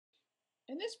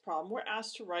In this problem, we're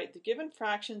asked to write the given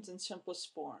fractions in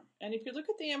simplest form. And if you look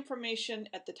at the information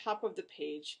at the top of the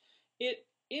page, it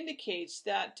indicates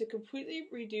that to completely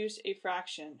reduce a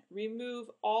fraction, remove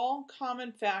all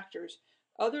common factors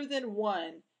other than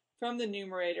 1 from the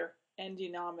numerator and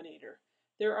denominator.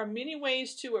 There are many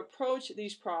ways to approach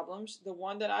these problems. The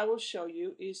one that I will show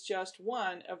you is just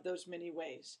one of those many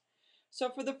ways. So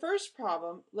for the first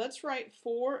problem, let's write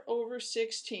 4 over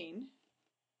 16.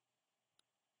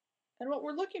 And what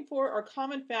we're looking for are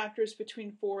common factors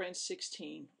between 4 and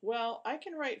 16. Well, I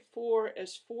can write 4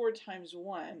 as 4 times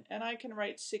 1, and I can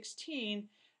write 16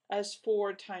 as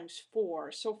 4 times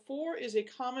 4. So 4 is a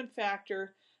common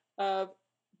factor of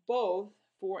both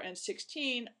 4 and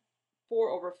 16. 4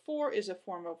 over 4 is a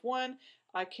form of 1.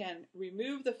 I can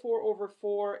remove the 4 over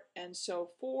 4, and so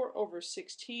 4 over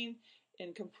 16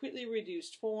 in completely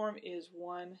reduced form is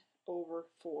 1 over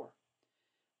 4.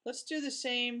 Let's do the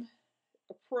same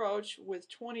approach with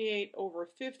 28 over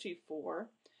 54.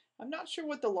 I'm not sure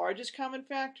what the largest common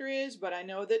factor is, but I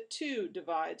know that 2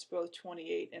 divides both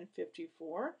 28 and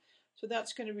 54. So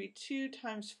that's going to be 2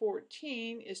 times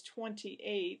 14 is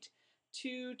 28.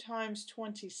 2 times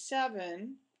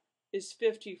 27 is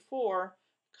 54.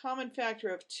 Common factor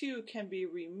of 2 can be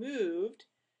removed.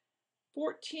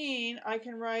 14 I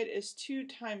can write as 2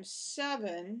 times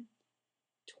 7.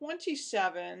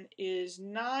 27 is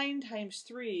 9 times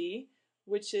 3,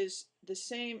 which is the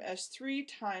same as 3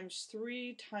 times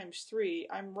 3 times 3.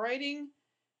 I'm writing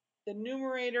the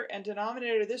numerator and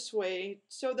denominator this way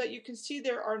so that you can see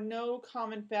there are no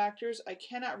common factors. I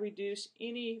cannot reduce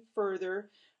any further.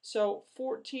 So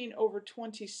 14 over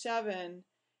 27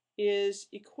 is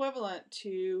equivalent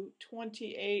to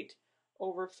 28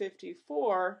 over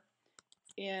 54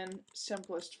 in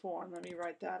simplest form. Let me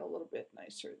write that a little bit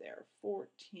nicer there.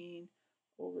 14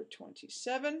 over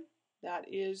 27. That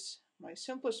is my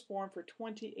simplest form for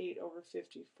 28 over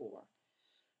 54.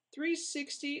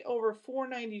 360 over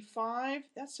 495,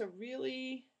 that's a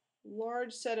really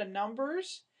large set of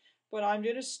numbers, but I'm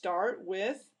going to start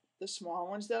with the small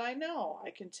ones that I know. I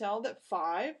can tell that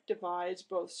 5 divides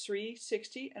both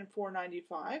 360 and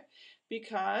 495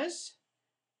 because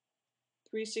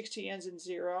 360 ends in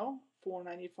 0,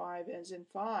 495 ends in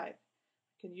 5. I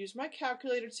can use my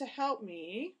calculator to help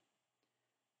me.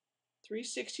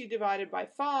 360 divided by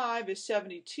 5 is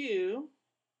 72.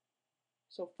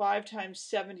 So 5 times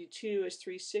 72 is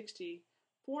 360.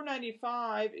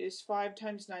 495 is 5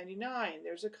 times 99.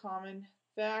 There's a common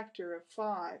factor of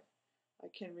 5. I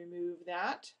can remove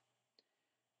that.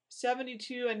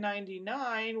 72 and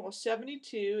 99, well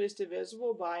 72 is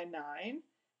divisible by 9.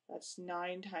 That's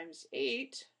 9 times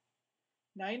 8.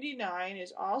 99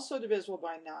 is also divisible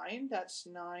by 9. That's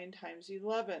 9 times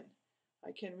 11.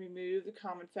 I can remove the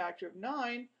common factor of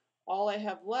 9. All I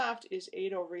have left is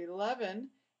 8 over 11.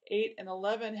 8 and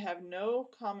 11 have no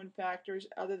common factors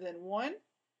other than 1.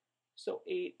 So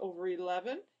 8 over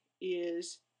 11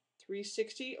 is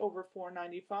 360 over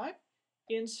 495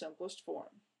 in simplest form.